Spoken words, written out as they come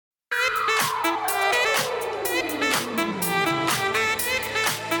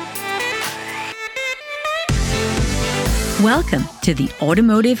Welcome to the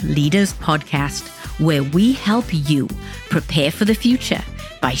Automotive Leaders Podcast, where we help you prepare for the future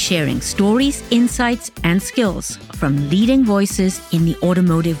by sharing stories, insights, and skills from leading voices in the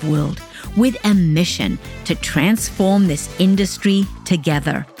automotive world with a mission to transform this industry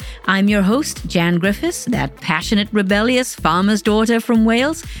together. I'm your host, Jan Griffiths, that passionate, rebellious farmer's daughter from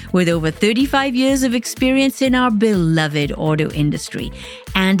Wales with over 35 years of experience in our beloved auto industry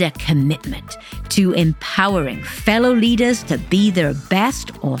and a commitment to empowering fellow leaders to be their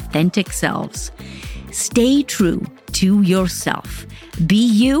best authentic selves. Stay true to yourself. Be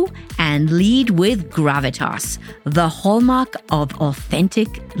you and lead with gravitas, the hallmark of authentic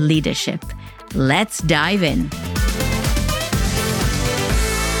leadership. Let's dive in.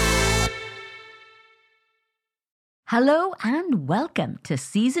 Hello and welcome to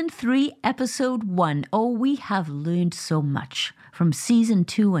Season 3, Episode 1. Oh, we have learned so much from Season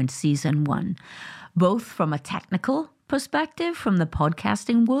 2 and Season 1, both from a technical perspective from the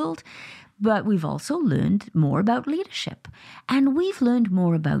podcasting world, but we've also learned more about leadership, and we've learned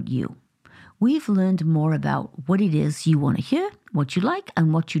more about you. We've learned more about what it is you want to hear, what you like,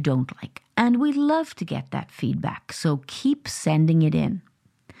 and what you don't like. And we love to get that feedback, so keep sending it in.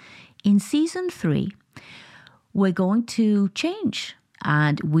 In Season 3, we're going to change,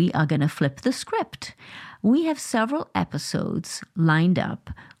 and we are going to flip the script. We have several episodes lined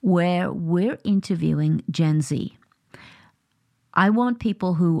up where we're interviewing Gen Z. I want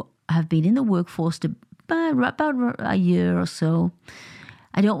people who have been in the workforce about a year or so.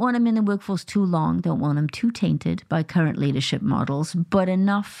 I don't want them in the workforce too long, don't want them too tainted by current leadership models, but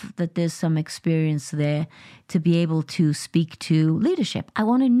enough that there's some experience there to be able to speak to leadership. I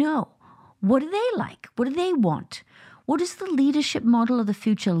want to know, what do they like? What do they want? What does the leadership model of the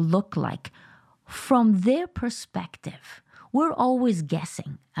future look like from their perspective? We're always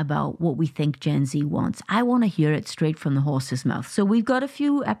guessing about what we think Gen Z wants. I want to hear it straight from the horse's mouth. So we've got a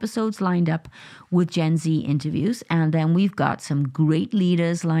few episodes lined up with Gen Z interviews, and then we've got some great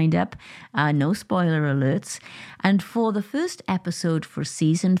leaders lined up. No spoiler alerts. And for the first episode for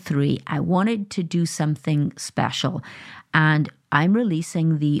Season 3, I wanted to do something special. And I'm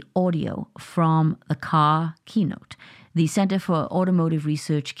releasing the audio from the CAR keynote, the Center for Automotive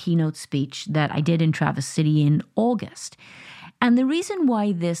Research keynote speech that I did in Traverse City in August. And the reason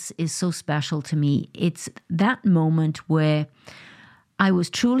why this is so special to me, it's that moment where I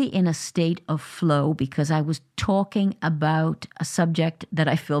was truly in a state of flow because I was talking about a subject that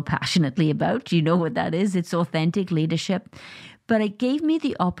I feel passionately about. You know what that is? It's authentic leadership. But it gave me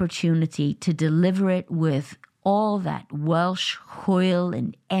the opportunity to deliver it with all that Welsh hoil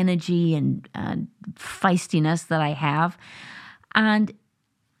and energy and feistiness that I have. And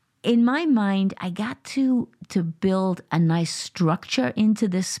in my mind, I got to build a nice structure into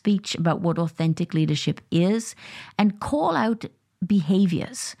this speech about what authentic leadership is and call out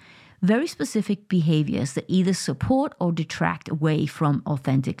behaviors, very specific behaviors that either support or detract away from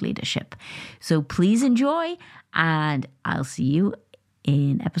authentic leadership. So please enjoy, and I'll see you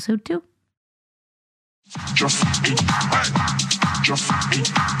in Episode 2. Just eat, just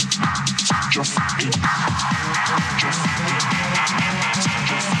eat, just eat, just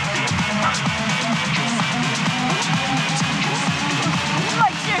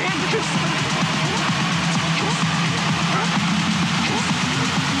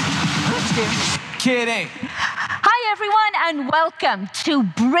Kidding. Hi, everyone, and welcome to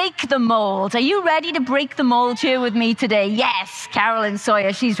Break the Mold. Are you ready to break the mold here with me today? Yes, Carolyn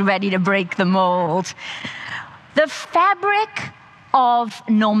Sawyer, she's ready to break the mold. The fabric of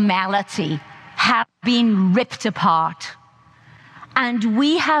normality has been ripped apart, and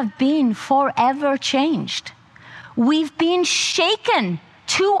we have been forever changed. We've been shaken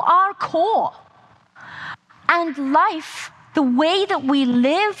to our core, and life, the way that we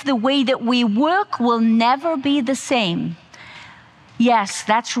live, the way that we work will never be the same. Yes,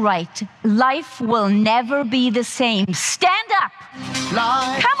 that's right. Life will never be the same. Stand up.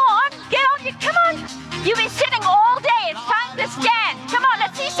 Life. Come on. Get on. Come on. You've been sitting all day. It's time to stand. Come on.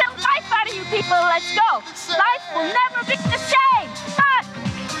 Let's see some life out of you people. Let's go. Life will never be the same. Come on.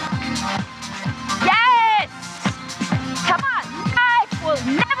 Yes. Come on. Life will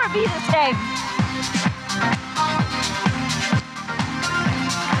never be the same.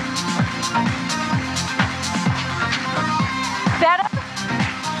 Better?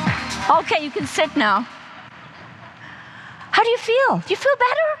 Okay, you can sit now. How do you feel? Do you feel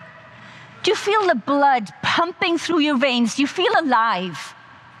better? Do you feel the blood pumping through your veins? Do you feel alive?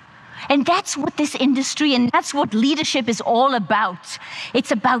 And that's what this industry and that's what leadership is all about.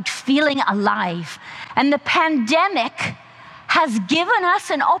 It's about feeling alive. And the pandemic has given us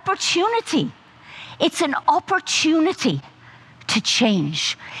an opportunity. It's an opportunity to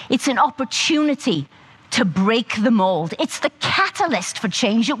change. It's an opportunity to break the mold. It's the catalyst for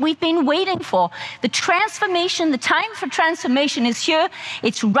change that we've been waiting for. The transformation, the time for transformation is here.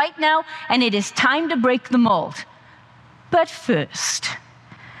 It's right now, and it is time to break the mold. But first,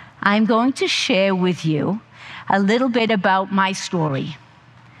 I'm going to share with you a little bit about my story,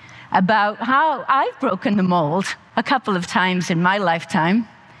 about how I've broken the mold a couple of times in my lifetime.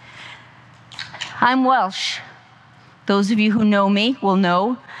 I'm Welsh. Those of you who know me will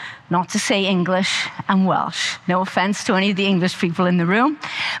know not to say English, I'm Welsh. No offense to any of the English people in the room.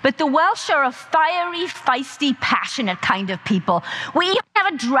 But the Welsh are a fiery, feisty, passionate kind of people. We even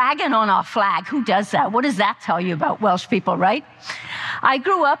have a dragon on our flag. Who does that? What does that tell you about Welsh people, right? I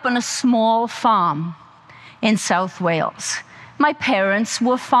grew up on a small farm in South Wales. My parents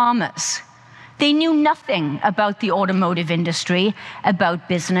were farmers. They knew nothing about the automotive industry, about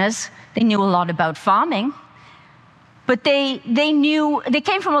business. They knew a lot about farming. But they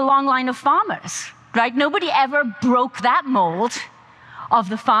came from a long line of farmers, right? Nobody ever broke that mold of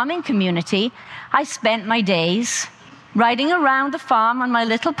the farming community. I spent my days riding around the farm on my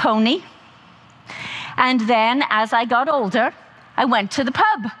little pony. And then, as I got older, I went to the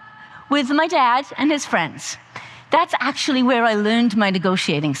pub with my dad and his friends. That's actually where I learned my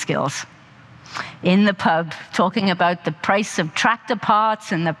negotiating skills. In the pub, talking about the price of tractor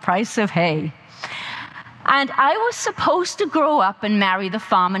parts and the price of hay. And I was supposed to grow up and marry the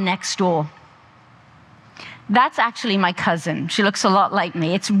farmer next door. That's actually my cousin. She looks a lot like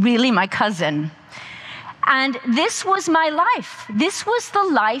me. It's really my cousin. And this was my life. This was the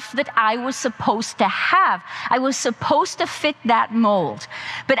life that I was supposed to have. I was supposed to fit that mold.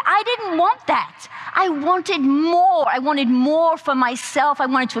 But I didn't want that. I wanted more. I wanted more for myself. I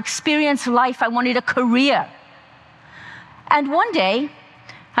wanted to experience life. I wanted a career. And one day,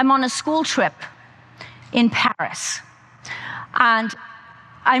 I'm on a school trip in Paris. And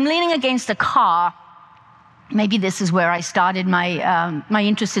I'm leaning against a car. Maybe this is where I started my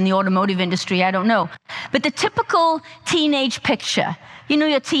interest in the automotive industry, I don't know. But the typical teenage picture, you know,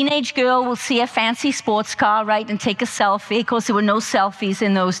 your teenage girl will see a fancy sports car, right, and take a selfie. Of course, there were no selfies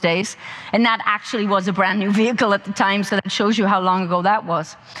in those days. And that actually was a brand new vehicle at the time, so that shows you how long ago that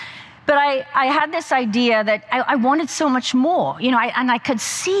was. But I had this idea that I wanted so much more, you know, and I could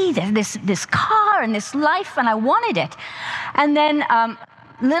see this car and this life, and I wanted it. And then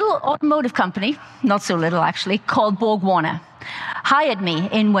little automotive company, not so little actually, called Borg Warner, hired me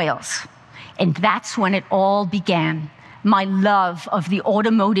in Wales. And that's when it all began. My love of the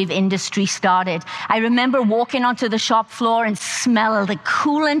automotive industry started. I remember walking onto the shop floor and smell the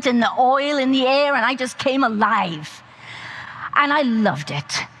coolant and the oil in the air, and I just came alive. And I loved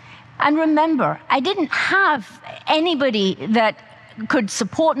it. And remember, I didn't have anybody that could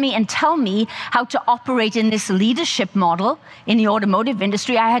support me and tell me how to operate in this leadership model in the automotive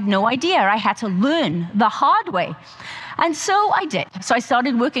industry. I had no idea. I had to learn the hard way. And so I did. So I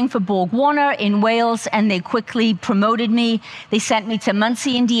started working for Borg Warner in Wales, and they quickly promoted me. They sent me to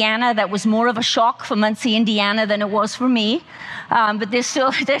Muncie, Indiana. That was more of a shock for Muncie, Indiana than it was for me. But they're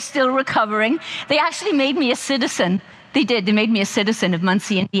still recovering. They actually made me a citizen. They did. They made me a citizen of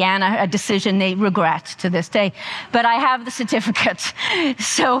Muncie, Indiana, a decision they regret to this day. But I have the certificate.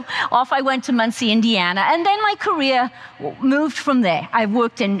 So off I went to Muncie, Indiana. And then my career moved from there. I've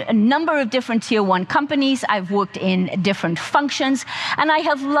worked in a number of different Tier 1 companies. I've worked in different functions. And I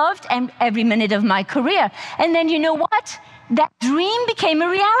have loved every minute of my career. And then you know what? That dream became a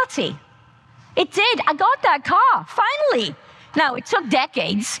reality. It did. I got that car, finally. Now, it took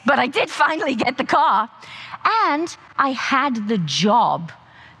decades, but I did finally get the car. And I had the job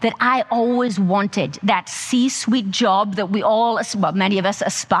that I always wanted, that C-suite job that we all, well, many of us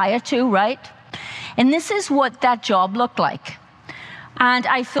aspire to, right? And this is what that job looked like. And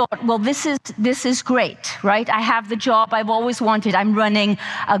I thought, well, this is great, right? I have the job I've always wanted. I'm running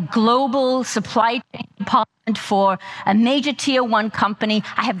a global supply chain department for a major Tier 1 company.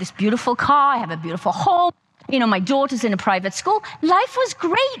 I have this beautiful car. I have a beautiful home. You know, my daughter's in a private school. Life was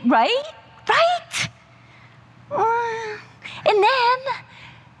great, right? Right? And then,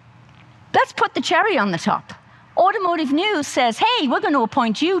 let's put the cherry on the top. Automotive News says, hey, we're going to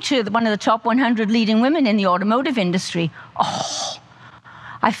appoint you to one of the top 100 leading women in the automotive industry. Oh,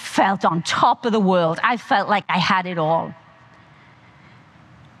 I felt on top of the world. I felt like I had it all.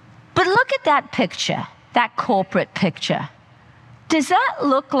 But look at that picture, that corporate picture. Does that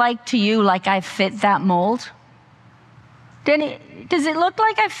look like to you like I fit that mold? Does it look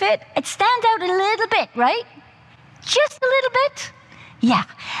like I fit? It stands out a little bit, right? Just a little bit? Yeah.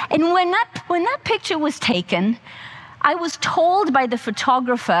 And when that picture was taken, I was told by the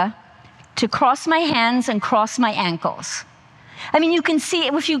photographer to cross my hands and cross my ankles. I mean, you can see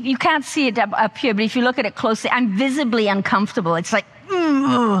it, if you can't see it up here, but if you look at it closely, I'm visibly uncomfortable. It's like,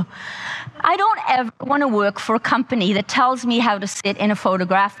 ugh. I don't ever want to work for a company that tells me how to sit in a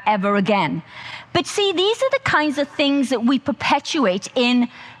photograph ever again. But see, these are the kinds of things that we perpetuate in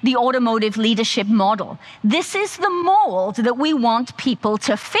the automotive leadership model. This is the mold that we want people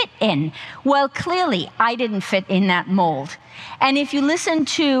to fit in. Well, clearly, I didn't fit in that mold. And if you listen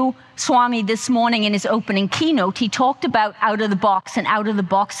to Swami this morning in his opening keynote, he talked about out of the box and out of the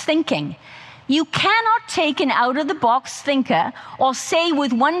box thinking. You cannot take an out-of-the-box thinker or say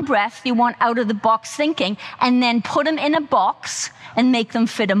with one breath you want out-of-the-box thinking and then put them in a box and make them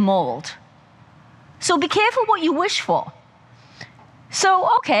fit a mold. So be careful what you wish for.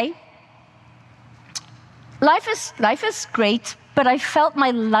 So, okay, life is great, but I felt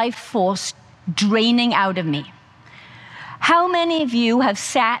my life force draining out of me. How many of you have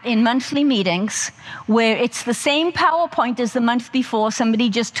sat in monthly meetings where it's the same PowerPoint as the month before, somebody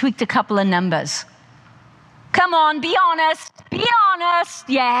just tweaked a couple of numbers? Come on, be honest, be honest.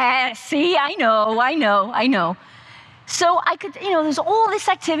 Yeah, see, I know. So I could, there's all this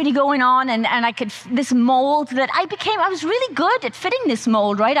activity going on and I could, this mold that I was really good at fitting this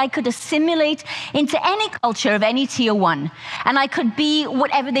mold, right? I could assimilate into any culture of any tier one and I could be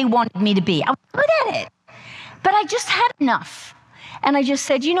whatever they wanted me to be. I was good at it. But I just had enough. And I just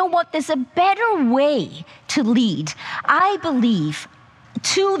said, you know what? There's a better way to lead. I believe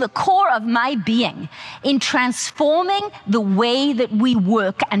to the core of my being in transforming the way that we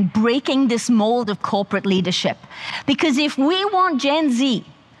work and breaking this mold of corporate leadership. Because if we want Gen Z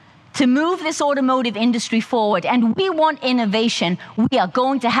to move this automotive industry forward and we want innovation, we are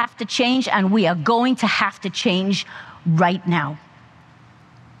going to have to change, and we are going to have to change right now.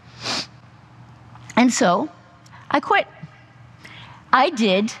 And so I quit. I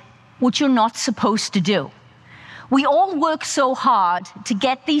did what you're not supposed to do. We all work so hard to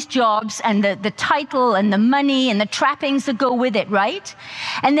get these jobs and the title and the money and the trappings that go with it, right?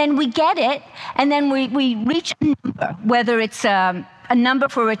 And then we get it, and then we reach a number, whether it's a number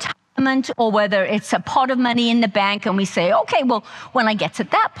for retirement or whether it's a pot of money in the bank, and we say, okay, well, when I get to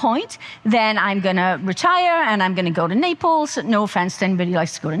that point, then I'm going to retire and I'm going to go to Naples. No offense to anybody who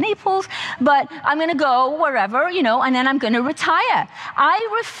likes to go to Naples, but I'm going to go wherever, and then I'm going to retire.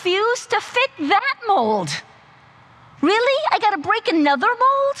 I refuse to fit that mold. Really? I got to break another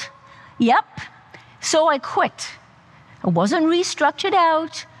mold? Yep. So I quit. It wasn't restructured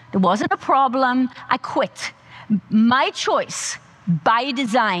out. There wasn't a problem. I quit. My choice, by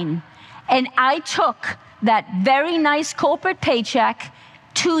design. And I took that very nice corporate paycheck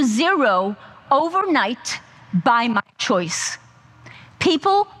to zero overnight by my choice.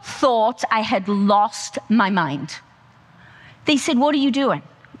 People thought I had lost my mind. They said, what are you doing?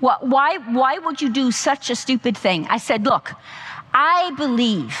 Why would you do such a stupid thing? I said, look, I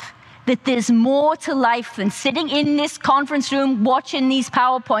believe that there's more to life than sitting in this conference room watching these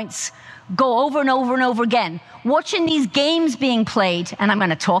PowerPoints go over and over and over again, watching these games being played. And I'm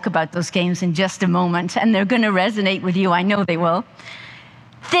going to talk about those games in just a moment, and they're going to resonate with you. I know they will.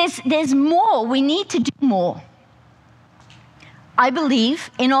 There's more. We need to do more. I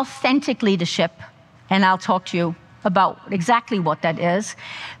believe in authentic leadership, and I'll talk to you about exactly what that is,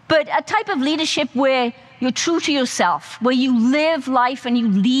 but a type of leadership where you're true to yourself, where you live life and you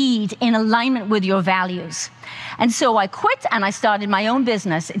lead in alignment with your values. And so I quit and I started my own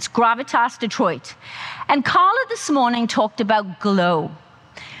business. It's Gravitas Detroit. And Carla this morning talked about GLOW.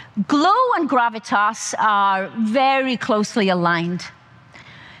 GLOW and Gravitas are very closely aligned.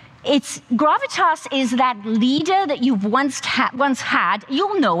 Gravitas is that leader that you've once had,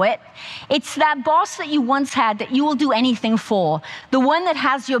 you'll know it. It's that boss that you once had that you will do anything for, the one that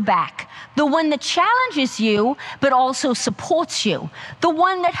has your back, the one that challenges you but also supports you, the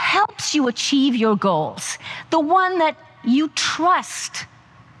one that helps you achieve your goals, the one that you trust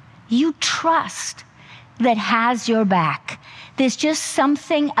that has your back. There's just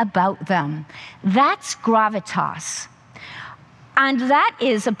something about them. That's Gravitas. And that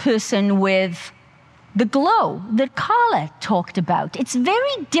is a person with the glow that Carla talked about. It's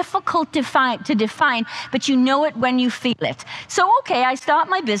very difficult to define, but you know it when you feel it. So, okay, I start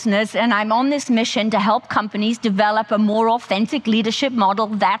my business and I'm on this mission to help companies develop a more authentic leadership model.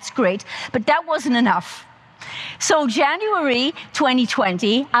 That's great, but that wasn't enough. So January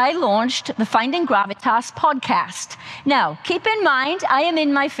 2020, I launched the Finding Gravitas podcast. Now, keep in mind, I am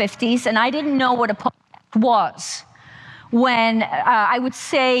in my 50s and I didn't know what a podcast was. When I would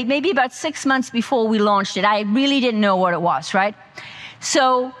say maybe about 6 months before we launched it, I really didn't know what it was, right?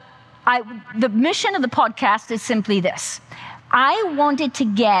 So the mission of the podcast is simply this. I wanted to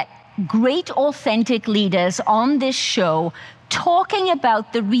get great authentic leaders on this show talking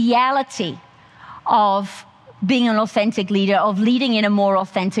about the reality of being an authentic leader, of leading in a more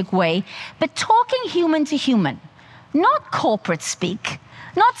authentic way, but talking human to human, not corporate speak,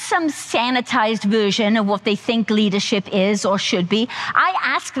 not some sanitized version of what they think leadership is or should be. I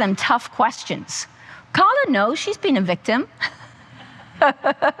ask them tough questions. Carla knows she's been a victim.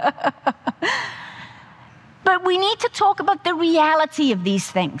 But we need to talk about the reality of these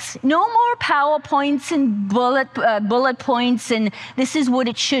things. No more PowerPoints and bullet points and this is what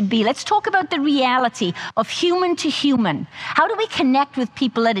it should be. Let's talk about the reality of human to human. How do we connect with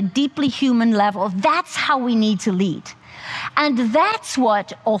people at a deeply human level? That's how we need to lead. And that's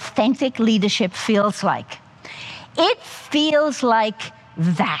what authentic leadership feels like. It feels like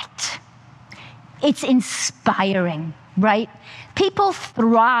that. It's inspiring, right? People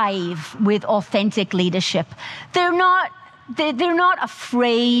thrive with authentic leadership. They're not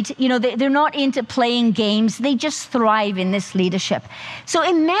afraid, they're not into playing games. They just thrive in this leadership. So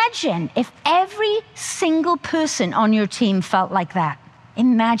imagine if every single person on your team felt like that.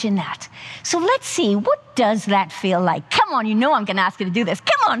 Imagine that. So let's see, what does that feel like? Come on, I'm going to ask you to do this.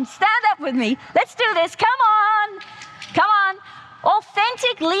 Come on, stand up with me. Let's do this. Come on. Come on.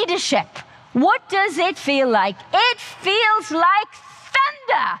 Authentic leadership. What does it feel like? It feels like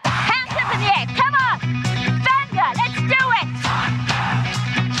thunder. Hands up in the air. Come on. Thunder. Let's do it.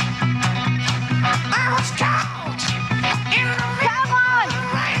 I was caught in the Come on.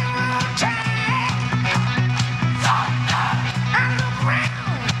 Railroad track. Thunder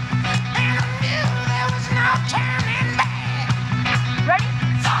underground. And I knew there was no turning back. Ready?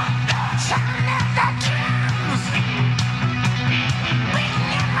 Thunder. Sound at the drums.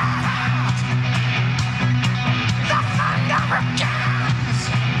 Beating in my heart. The thunder comes.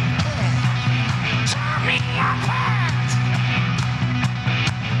 Tear me apart.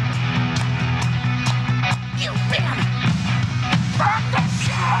 You've been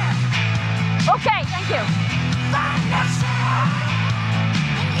thunderstorm. Okay, thank you. Thunderstorm.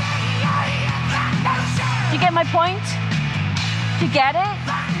 Thunderstorm. Do you get my point? Do you get it?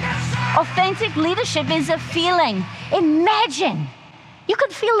 Authentic leadership is a feeling. Imagine. You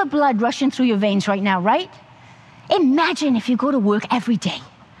could feel the blood rushing through your veins right now, right? Imagine if you go to work every day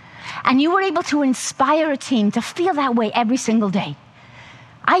and you were able to inspire a team to feel that way every single day.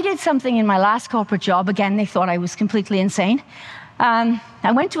 I did something in my last corporate job. Again, they thought I was completely insane.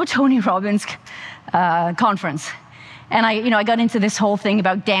 I went to a Tony Robbins conference, and I got into this whole thing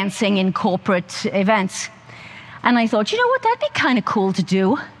about dancing in corporate events. And I thought, what, that'd be kind of cool to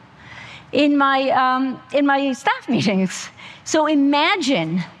do in my staff meetings. So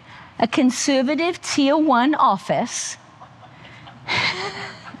imagine a conservative tier 1 office.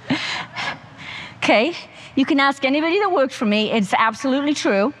 Okay, you can ask anybody that worked for me. It's absolutely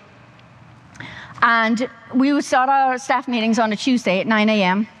true. And we would start our staff meetings on a Tuesday at 9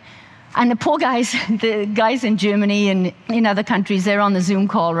 a.m. And the poor guys, the guys in Germany and in other countries, they're on the Zoom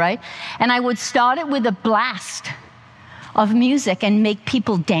call, right? And I would start it with a blast of music and make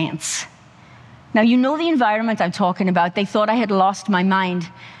people dance. Now, you know the environment I'm talking about. They thought I had lost my mind.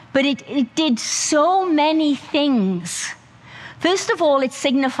 But it did so many things. First of all, it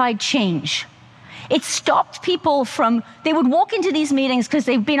signified change. It stopped people from, they would walk into these meetings because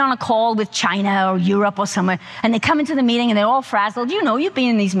they've been on a call with China or Europe or somewhere, and they come into the meeting and they're all frazzled. You've been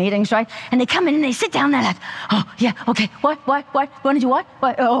in these meetings, right? And they come in and they sit down there like, oh, yeah, okay, what, want to do what?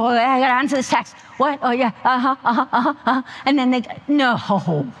 Oh, I got to answer this text. What? Oh, yeah, And then no,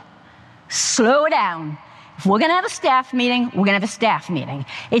 slow down. If we're going to have a staff meeting, we're going to have a staff meeting.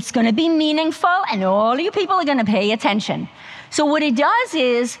 It's going to be meaningful, and all you people are going to pay attention. So what it does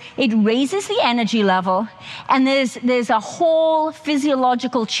is it raises the energy level, and there's a whole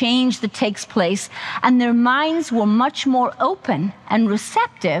physiological change that takes place, and their minds were much more open and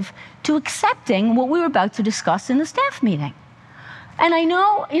receptive to accepting what we were about to discuss in the staff meeting. And I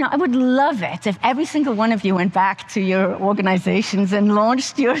know, I would love it if every single one of you went back to your organizations and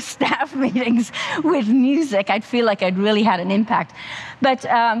launched your staff meetings with music. I'd feel like I'd really had an impact. But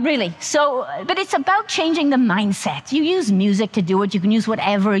but it's about changing the mindset. You use music to do it. You can use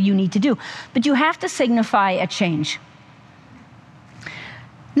whatever you need to do. But you have to signify a change.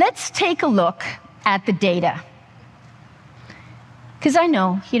 Let's take a look at the data. Because I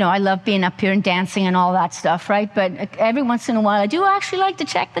know, I love being up here and dancing and all that stuff, right? But every once in a while, I do actually like to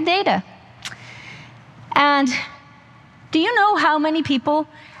check the data. And do you know how many people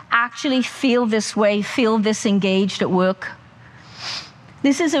actually feel this way, feel this engaged at work?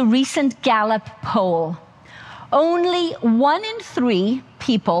 This is a recent Gallup poll. Only 1 in 3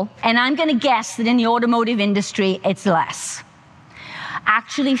 people, and I'm going to guess that in the automotive industry, it's less,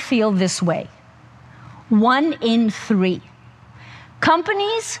 actually feel this way. 1 in 3.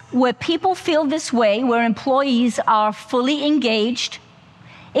 Companies where people feel this way, where employees are fully engaged,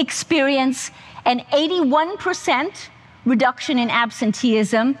 experience an 81% reduction in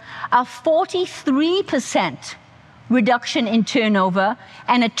absenteeism, a 43% reduction in turnover,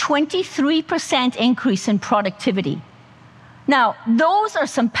 and a 23% increase in productivity. Now, those are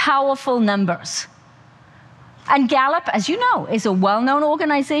some powerful numbers. And Gallup, as you know, is a well-known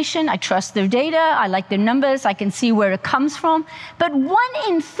organization. I trust their data. I like their numbers. I can see where it comes from. But 1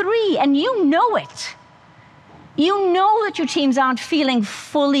 in 3, and you know it. You know that your teams aren't feeling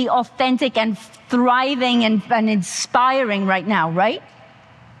fully authentic and thriving and inspiring right now, right?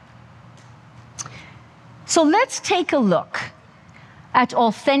 So let's take a look at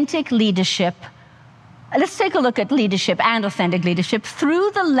authentic leadership. Let's take a look at leadership and authentic leadership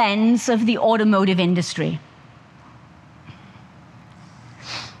through the lens of the automotive industry.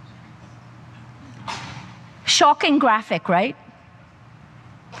 Shocking graphic, right?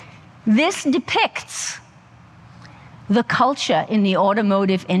 This depicts the culture in the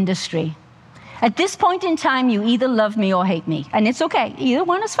automotive industry. At this point in time, you either love me or hate me, and it's okay. Either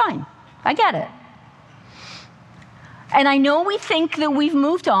one is fine. I get it. And I know we think that we've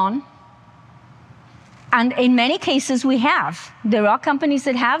moved on, and in many cases we have. There are companies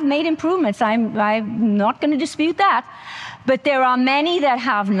that have made improvements. I'm not going to dispute that. But there are many that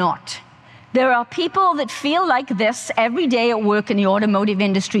have not. There are people that feel like this every day at work in the automotive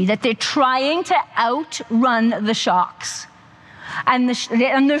industry, that they're trying to outrun the shocks. And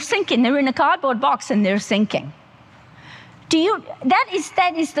they're sinking. They're in a cardboard box and they're sinking.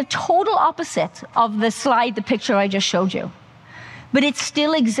 That is the total opposite of the slide, the picture I just showed you. But it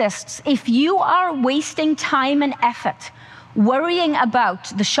still exists. If you are wasting time and effort worrying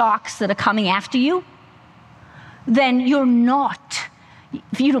about the shocks that are coming after you, then you're not.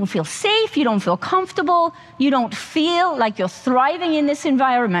 If you don't feel safe, you don't feel comfortable, you don't feel like you're thriving in this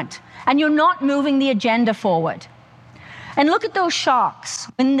environment, and you're not moving the agenda forward. And look at those shocks.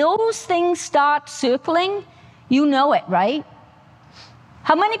 When those things start circling, you know it, right?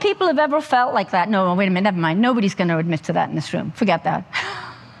 How many people have ever felt like that? No, wait a minute, never mind. Nobody's going to admit to that in this room. Forget that.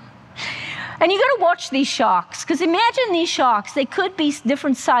 And you got to watch these shocks, because imagine these shocks. They could be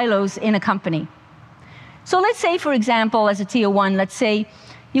different silos in a company. So let's say, for example, as a tier 1, let's say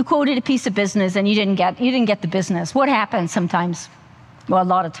you quoted a piece of business and you didn't get the business. What happens sometimes? Well, a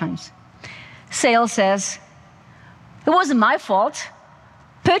lot of times. Sales says, it wasn't my fault.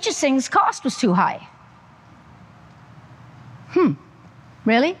 Purchasing's cost was too high.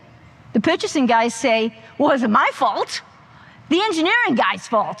 Really? The purchasing guys say, wasn't my fault. The engineering guy's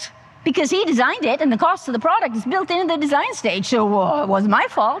fault, because he designed it and the cost of the product is built into the design stage, so it wasn't my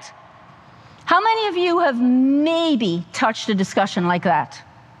fault. How many of you have maybe touched a discussion like that?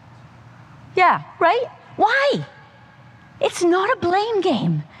 Yeah, right? Why? It's not a blame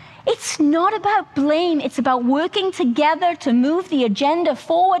game. It's not about blame. It's about working together to move the agenda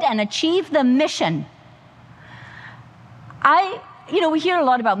forward and achieve the mission. We hear a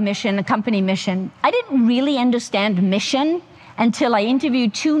lot about mission, a company mission. I didn't really understand mission until I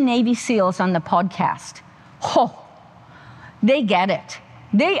interviewed 2 Navy SEALs on the podcast. They get it.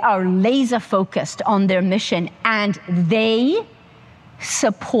 They are laser focused on their mission, and they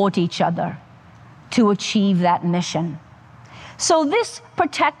support each other to achieve that mission. So this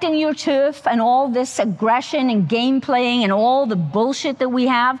protecting your turf and all this aggression and game playing and all the bullshit that we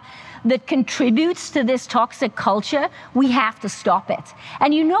have that contributes to this toxic culture, we have to stop it.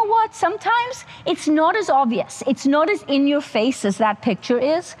 And you know what? Sometimes it's not as obvious. It's not as in your face as that picture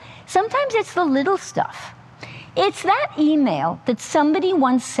is. Sometimes it's the little stuff. It's that email that somebody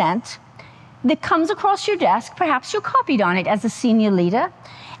once sent that comes across your desk, perhaps you're copied on it as a senior leader,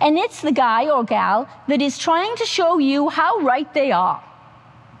 and it's the guy or gal that is trying to show you how right they are.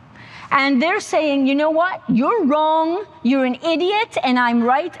 And they're saying, you know what, you're wrong, you're an idiot, and I'm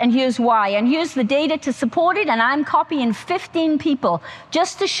right, and here's why. And here's the data to support it, and I'm copying 15 people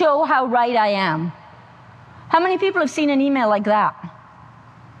just to show how right I am. How many people have seen an email like that?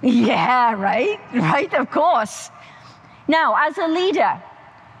 Yeah, right? Right, of course. Now, as a leader,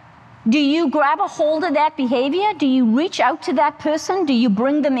 do you grab a hold of that behavior? Do you reach out to that person? Do you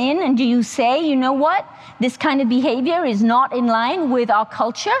bring them in and do you say, you know what? This kind of behavior is not in line with our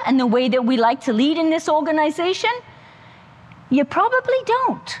culture and the way that we like to lead in this organization? You probably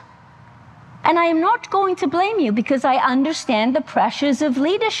don't. And I am not going to blame you because I understand the pressures of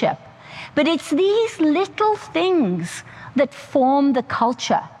leadership. But it's these little things that form the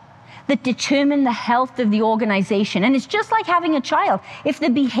culture, that determine the health of the organization. And it's just like having a child. If the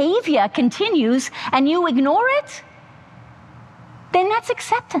behavior continues and you ignore it, then that's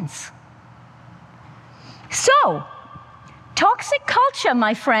acceptance. So, Toxic culture,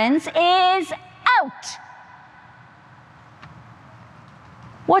 my friends, is out.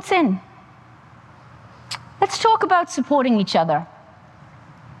 What's in? Let's talk about supporting each other.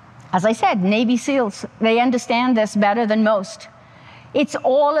 As I said, Navy SEALs, they understand this better than most. It's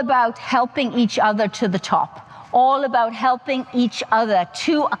all about helping each other to the top, all about helping each other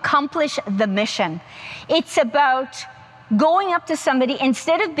to accomplish the mission. It's about going up to somebody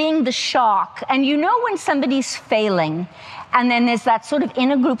instead of being the shark. And you know when somebody's failing, and then there's that sort of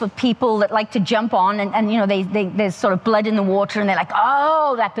inner group of people that like to jump on, and you know, there's sort of blood in the water, and they're like,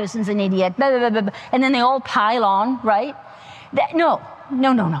 oh, that person's an idiot, blah, blah, blah, blah. And then they all pile on, right? No.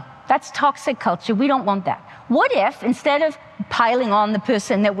 That's toxic culture. We don't want that. What if, instead of piling on the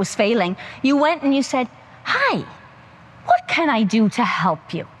person that was failing, you went and you said, hi, what can I do to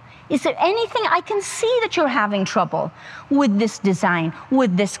help you? Is there anything I can see that you're having trouble with this design,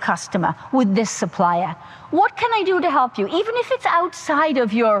 with this customer, with this supplier? What can I do to help you? Even if it's outside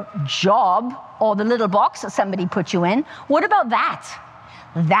of your job or the little box that somebody put you in, what about that?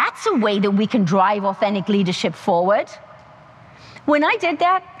 That's a way that we can drive authentic leadership forward. When I did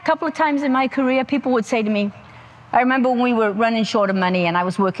that a couple of times in my career, people would say to me, I remember when we were running short of money and I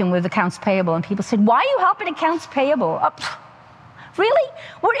was working with accounts payable, and people said, why are you helping accounts payable? Really?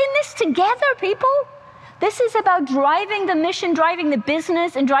 We're in this together, people. This is about driving the mission, driving the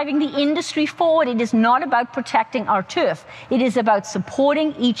business, and driving the industry forward. It is not about protecting our turf. It is about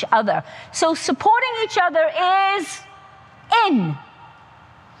supporting each other. So supporting each other is in.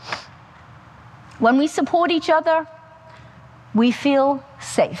 When we support each other, we feel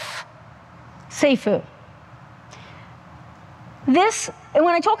safe, safer. And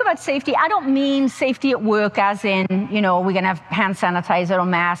when I talk about safety, I don't mean safety at work as in, you know, we're going to have hand sanitizer or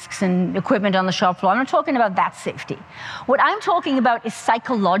masks and equipment on the shop floor. I'm not talking about that safety. What I'm talking about is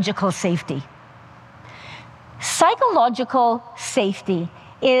psychological safety. Psychological safety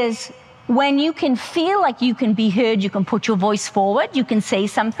is when you can feel like you can be heard, you can put your voice forward, you can say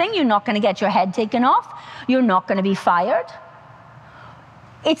something, you're not going to get your head taken off, you're not going to be fired.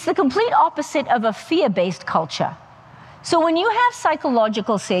 It's the complete opposite of a fear-based culture. So when you have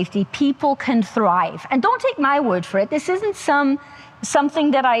psychological safety, people can thrive. And don't take my word for it. This isn't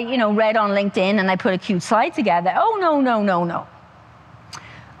something that I read on LinkedIn and I put a cute slide together. Oh, no.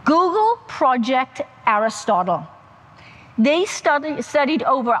 Google Project Aristotle. They studied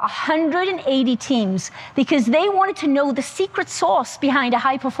over 180 teams because they wanted to know the secret sauce behind a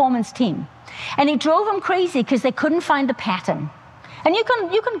high-performance team. And it drove them crazy because they couldn't find the pattern. And you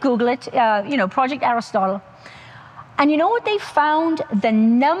can Google it, Project Aristotle. And you know what they found? The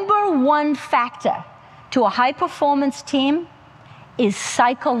number one factor to a high-performance team is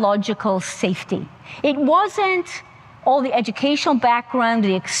psychological safety. It wasn't all the educational background,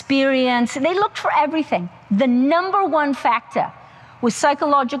 the experience. They looked for everything. The number one factor was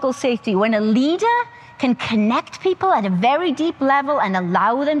psychological safety. When a leader can connect people at a very deep level and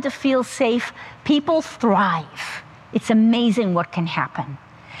allow them to feel safe, people thrive. It's amazing what can happen.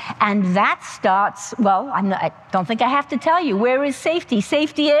 And that starts, I don't think I have to tell you, where is safety?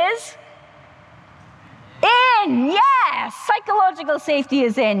 Safety is in, yes! Psychological safety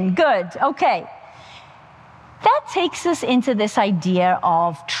is in, good, okay. That takes us into this idea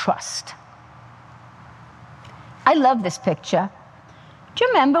of trust. I love this picture. Do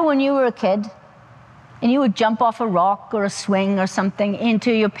you remember when you were a kid and you would jump off a rock or a swing or something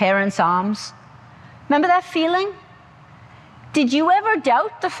into your parents' arms? Remember that feeling? Did you ever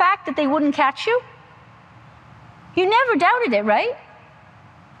doubt the fact that they wouldn't catch you? You never doubted it, right?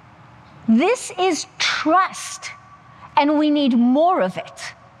 This is trust, and we need more of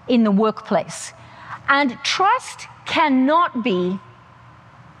it in the workplace. And trust cannot be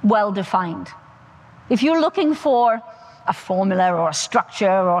well-defined. If you're looking for a formula or a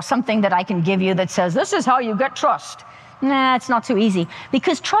structure or something that I can give you that says, this is how you get trust, nah, it's not so easy.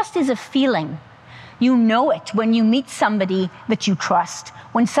 Because trust is a feeling. You know it when you meet somebody that you trust,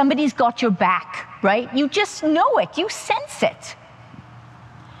 when somebody's got your back, right? You just know it, you sense it.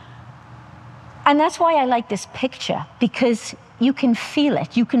 And that's why I like this picture, because you can feel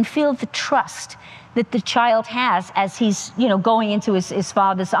it. You can feel the trust that the child has as he's, going into his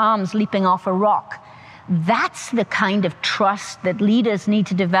father's arms, leaping off a rock. That's the kind of trust that leaders need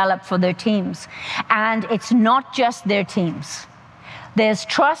to develop for their teams. And it's not just their teams. There's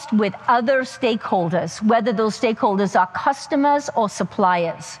trust with other stakeholders, whether those stakeholders are customers or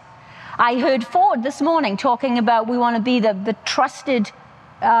suppliers. I heard Ford this morning talking about we want to be the trusted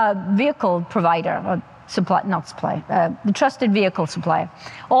vehicle provider, or the trusted vehicle supplier.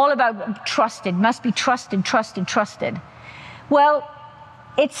 All about trusted, must be trusted. Well,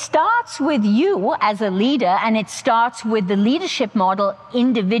 it starts with you as a leader, and it starts with the leadership model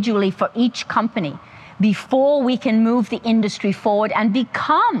individually for each company before we can move the industry forward and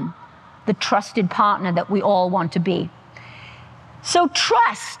become the trusted partner that we all want to be. So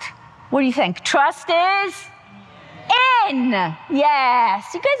trust, what do you think? Trust is in. Yes.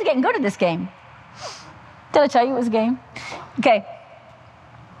 You guys are getting good at this game. Did I tell you it was a game? Okay.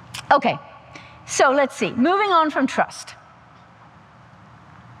 Okay. So let's see. Moving on from trust.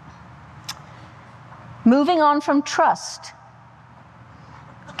 Moving on from trust.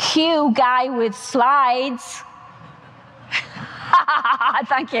 Cue guy with slides.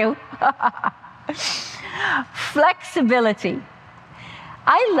 Thank you. Flexibility.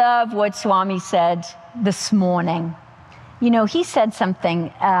 I love what Swami said this morning. You know, he said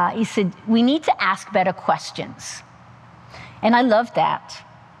something. He said, we need to ask better questions. And I love that.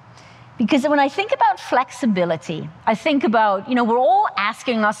 Because when I think about flexibility, I think about, you know, we're all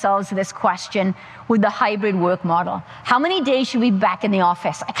asking ourselves this question with the hybrid work model. How many days should we be back in the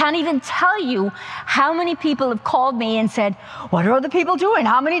office? I can't even tell you how many people have called me and said, what are other people doing?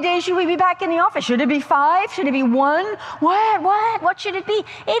 How many days should we be back in the office? Should it be 5? Should it be 1? What should it be?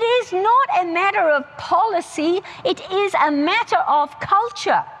 It is not a matter of policy. It is a matter of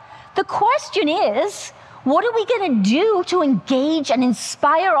culture. The question is, what are we going to do to engage and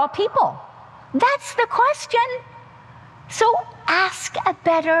inspire our people? That's the question. So ask a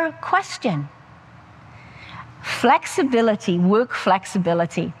better question. Flexibility, work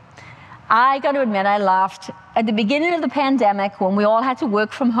flexibility. I got to admit, I laughed. At the beginning of the pandemic, when we all had to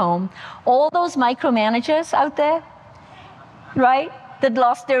work from home, all those micromanagers out there, right, that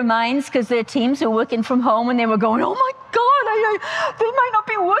lost their minds because their teams were working from home and they were going, oh my God, they might not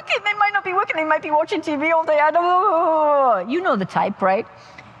be working, they might be watching TV all day. You know the type, right?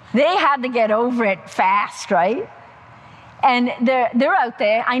 They had to get over it fast, right? And they're out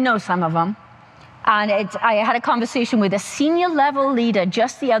there, I know some of them. And I had a conversation with a senior level leader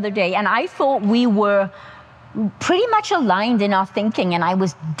just the other day, and I thought we were pretty much aligned in our thinking, and I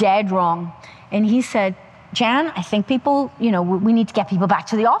was dead wrong. And he said, Jan, I think people, you know, we need to get people back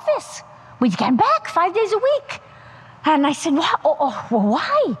to the office. We need to get them back 5 days a week. And I said, well,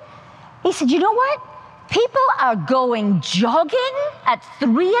 why? He said, you know what? People are going jogging at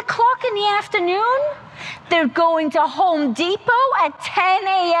 3 o'clock in the afternoon. They're going to Home Depot at 10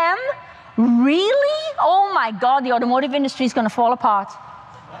 a.m. Really? Oh my God, the automotive industry is going to fall apart.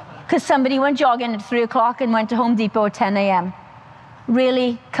 Because somebody went jogging at 3 o'clock and went to Home Depot at 10 a.m.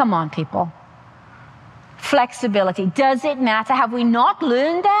 Really? Come on, people. Flexibility. Does it matter? Have we not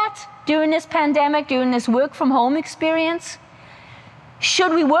learned that during this pandemic, during this work from home experience?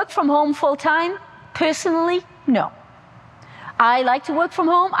 Should we work from home full time? Personally, no. I like to work from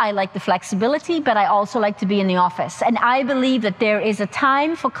home. I like the flexibility, but I also like to be in the office. And I believe that there is a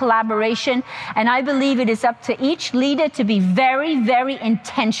time for collaboration, and I believe it is up to each leader to be very, very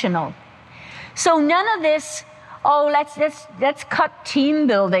intentional. So none of this, oh, let's cut team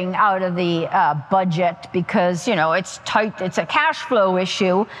building out of the budget because, you know, it's tight, it's a cash flow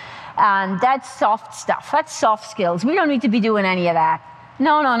issue, and that's soft stuff, that's soft skills. We don't need to be doing any of that.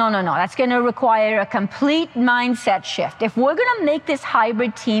 No. That's going to require a complete mindset shift. If we're going to make this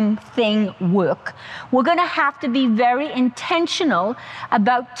hybrid team thing work, we're going to have to be very intentional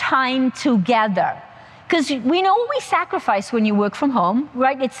about time together. Because we know what we sacrifice when you work from home,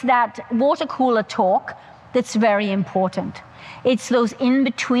 right? It's that water cooler talk that's very important. It's those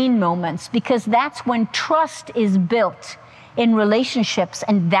in-between moments, because that's when trust is built in relationships,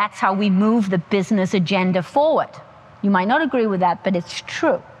 and that's how we move the business agenda forward. You might not agree with that, but it's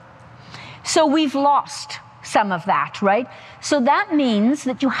true. So we've lost some of that, right? So that means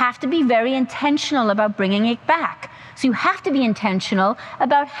that you have to be very intentional about bringing it back. So you have to be intentional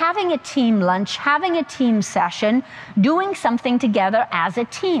about having a team lunch, having a team session, doing something together as a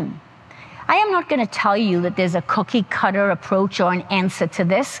team. I am not going to tell you that there's a cookie cutter approach or an answer to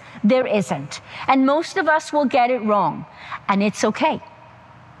this. There isn't. And most of us will get it wrong, and it's okay.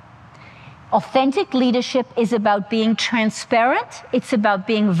 Authentic leadership is about being transparent. It's about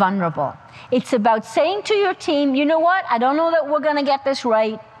being vulnerable. It's about saying to your team, you know what? I don't know that we're going to get this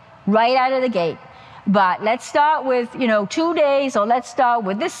right out of the gate. But let's start with, 2 days, or let's start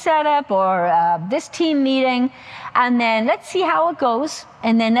with this setup or this team meeting, and then let's see how it goes.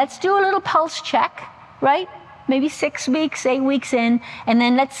 And then let's do a little pulse check, right? Maybe 6 weeks, 8 weeks in, and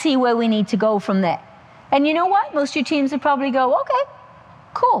then let's see where we need to go from there. And you know what? Most of your teams would probably go, okay,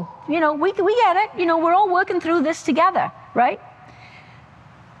 cool. We get it. We're all working through this together, right?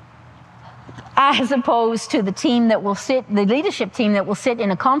 As opposed to the team that will sit, the leadership team that will sit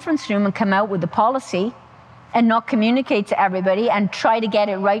in a conference room and come out with the policy and not communicate to everybody and try to get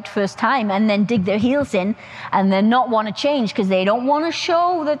it right first time and then dig their heels in and then not want to change because they don't want to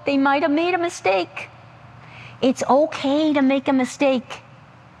show that they might have made a mistake. It's okay to make a mistake.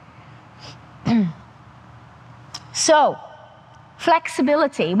 So,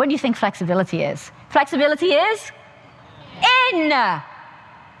 flexibility. What do you think flexibility is? Flexibility is in.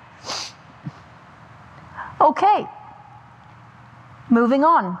 Okay. Moving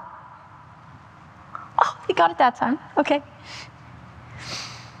on. Oh, you got it that time. Okay.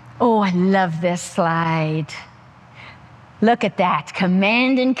 Oh, I love this slide. Look at that.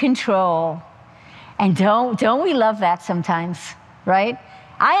 Command and control. And don't we love that sometimes, right?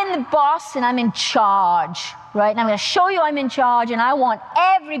 I am the boss and I'm in charge, right? And I'm going to show you I'm in charge, and I want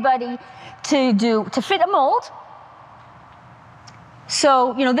everybody to fit a mold.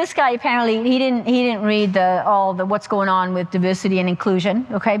 So, this guy apparently he didn't read all the what's going on with diversity and inclusion,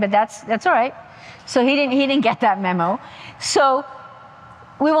 okay? But that's all right. So he didn't get that memo. So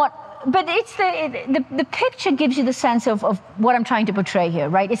we want, but it's the picture gives you the sense of what I'm trying to portray here,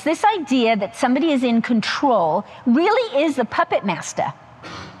 right? It's this idea that somebody is in control, really is the puppet master,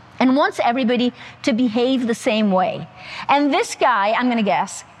 and wants everybody to behave the same way. And this guy, I'm going to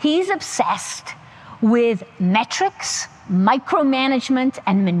guess, he's obsessed with metrics, micromanagement,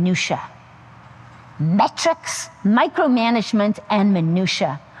 and minutia. Metrics, micromanagement, and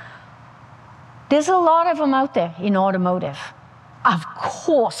minutia. There's a lot of them out there in automotive. Of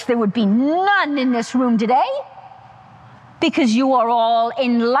course, there would be none in this room today because you are all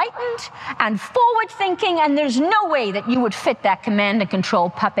enlightened and forward-thinking, and there's no way that you would fit that command and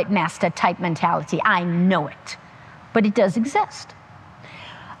control puppet master type mentality. I know it, but it does exist.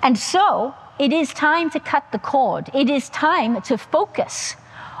 And so it is time to cut the cord. It is time to focus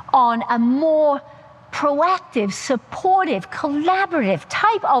on a more proactive, supportive, collaborative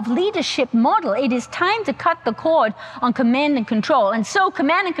type of leadership model. It is time to cut the cord on command and control. And so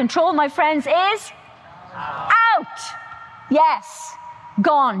command and control, my friends, is out. Yes,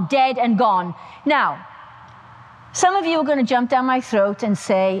 gone, dead and gone. Now, some of you are going to jump down my throat and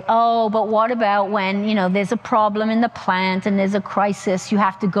say, oh, but what about when, there's a problem in the plant and there's a crisis, you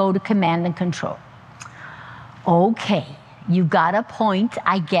have to go to command and control. Okay, you got a point,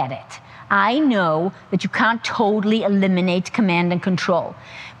 I get it. I know that you can't totally eliminate command and control.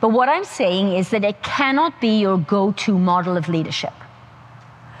 But what I'm saying is that it cannot be your go-to model of leadership.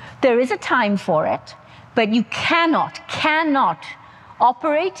 There is a time for it, but you cannot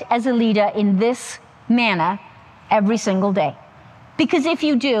operate as a leader in this manner every single day. Because if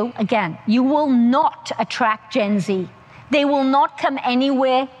you do, again, you will not attract Gen Z. They will not come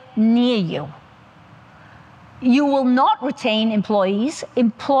anywhere near you. You will not retain employees.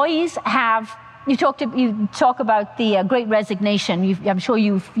 Employees have, you talk about the Great Resignation. I'm sure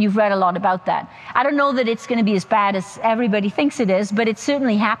you've read a lot about that. I don't know that it's going to be as bad as everybody thinks it is, but it's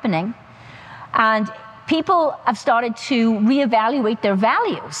certainly happening. And people have started to reevaluate their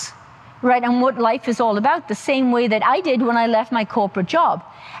values, right, and what life is all about, the same way that I did when I left my corporate job.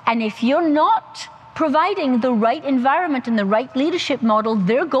 And if you're not providing the right environment and the right leadership model,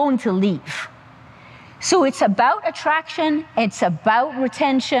 they're going to leave. So it's about attraction, it's about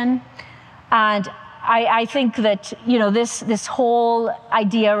retention, and I think that this whole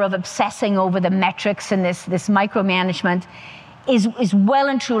idea of obsessing over the metrics and this micromanagement is well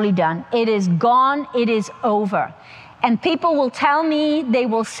and truly done. It is gone, it is over. And people will tell me, they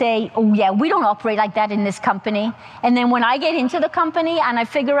will say, oh yeah, we don't operate like that in this company. And then when I get into the company and I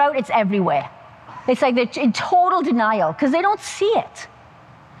figure out it's everywhere. It's like they're in total denial because they don't see it.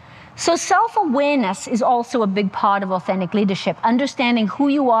 So self-awareness is also a big part of authentic leadership, understanding who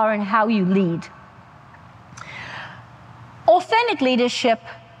you are and how you lead. Authentic leadership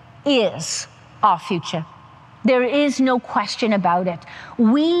is our future. There is no question about it.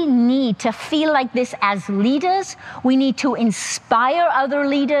 We need to feel like this as leaders. We need to inspire other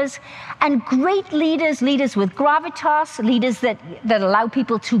leaders, and great leaders, leaders with gravitas, leaders that allow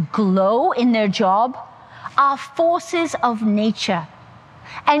people to glow in their job, are forces of nature.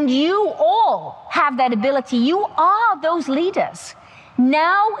 And you all have that ability. You are those leaders.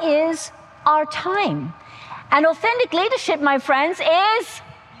 Now is our time. And authentic leadership, my friends,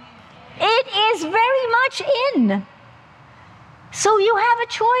 it is very much in. So you have a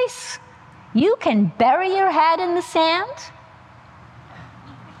choice. You can bury your head in the sand,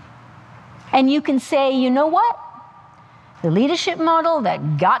 and you can say, you know what? The leadership model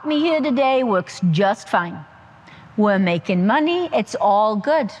that got me here today works just fine. We're making money, it's all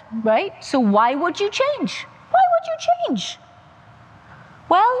good, right? So why would you change? Why would you change?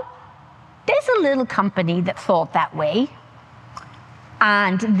 Well, there's a little company that thought that way.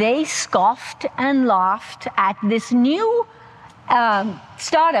 And they scoffed and laughed at this new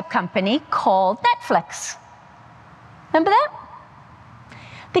startup company called Netflix. Remember that?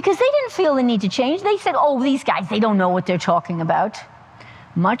 Because they didn't feel the need to change. They said, oh, these guys, they don't know what they're talking about.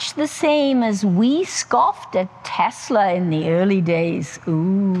 Much the same as we scoffed at Tesla in the early days.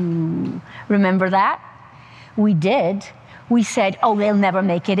 Ooh, remember that? We did. We said, oh, they'll never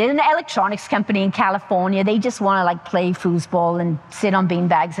make it. An electronics company in California, they just want to like play foosball and sit on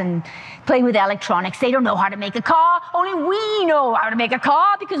beanbags and play with electronics. They don't know how to make a car. Only we know how to make a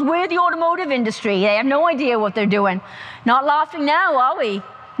car because we're the automotive industry. They have no idea what they're doing. Not laughing now, are we?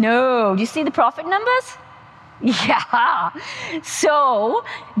 No. Do you see the profit numbers? Yeah. So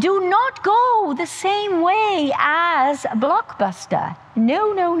do not go the same way as Blockbuster.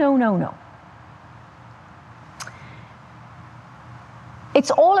 No, no, no, no, no.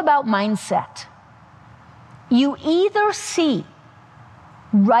 It's all about mindset. You either see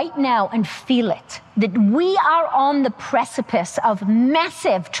right now and feel it, that we are on the precipice of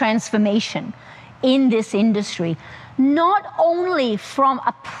massive transformation in this industry, not only from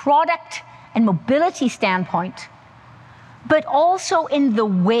a product and mobility standpoint, but also in the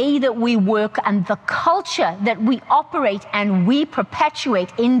way that we work and the culture that we operate and we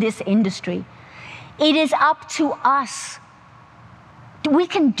perpetuate in this industry. It is up to us. We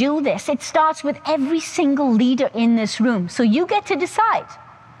can do this. It starts with every single leader in this room. So you get to decide.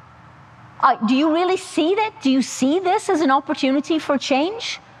 Do you really see that? Do you see this as an opportunity for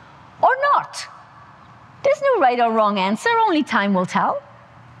change or not? There's no right or wrong answer. Only time will tell.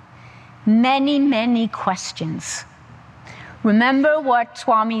 Many, many questions. Remember what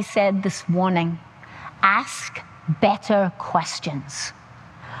Swami said this morning. Ask better questions.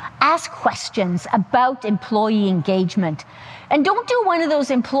 Ask questions about employee engagement. And don't do one of those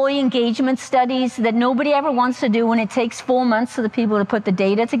employee engagement studies that nobody ever wants to do when it takes 4 months for the people to put the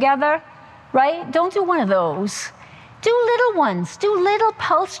data together, right? Don't do one of those. Do little ones. Do little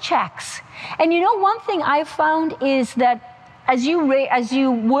pulse checks. And you know, one thing I found is that as you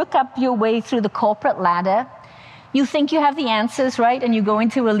work up your way through the corporate ladder, you think you have the answers, right? And you go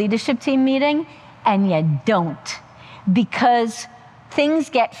into a leadership team meeting, and you don't. Because things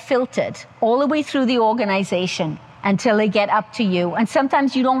get filtered all the way through the organization until they get up to you. And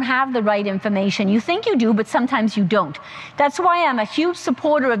sometimes you don't have the right information. You think you do, but sometimes you don't. That's why I'm a huge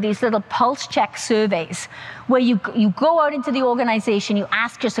supporter of these little pulse check surveys, where you go out into the organization, you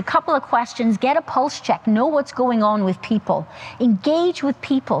ask just a couple of questions, get a pulse check, know what's going on with people, engage with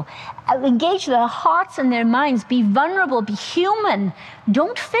people, engage their hearts and their minds, be vulnerable, be human.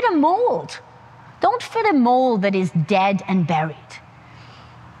 Don't fit a mold. Don't fit a mold that is dead and buried.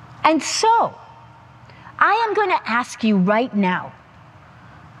 And so, I am going to ask you right now,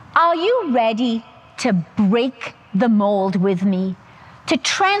 are you ready to break the mold with me, to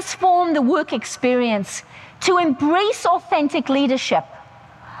transform the work experience, to embrace authentic leadership,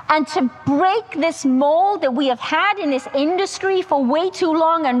 and to break this mold that we have had in this industry for way too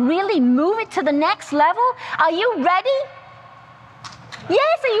long and really move it to the next level? Are you ready?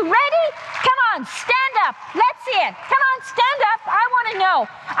 Yes, are you ready? Come on, stand up. Let's see it. Come on, stand up. I want to know.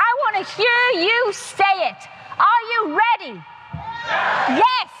 I want to hear you say it. Are you ready?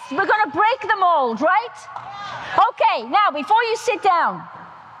 Yes, we're going to break the mold, right? Okay, now before you sit down,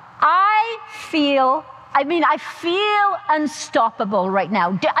 I feel unstoppable right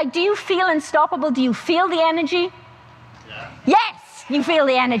now. Do you feel unstoppable? Do you feel the energy? Yeah. Yes, you feel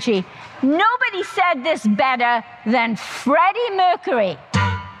the energy. Nobody said this better than Freddie Mercury.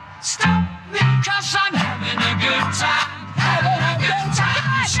 Stop me, 'cause I'm having a good time. Having a good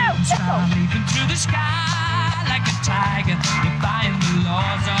time. Shooting star leaping through the sky like a tiger, defying the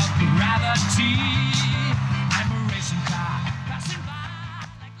laws of gravity. I'm a racing car passing by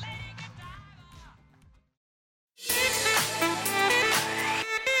like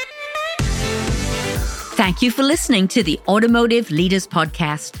Thank you for listening to the Automotive Leaders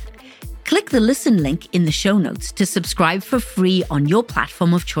Podcast. Click the listen link in the show notes to subscribe for free on your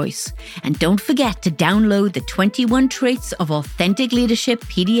platform of choice. And don't forget to download the 21 Traits of Authentic Leadership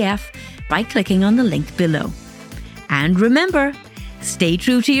PDF by clicking on the link below. And remember, stay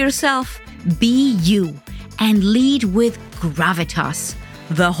true to yourself, be you, and lead with gravitas,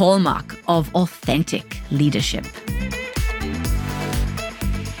 the hallmark of authentic leadership.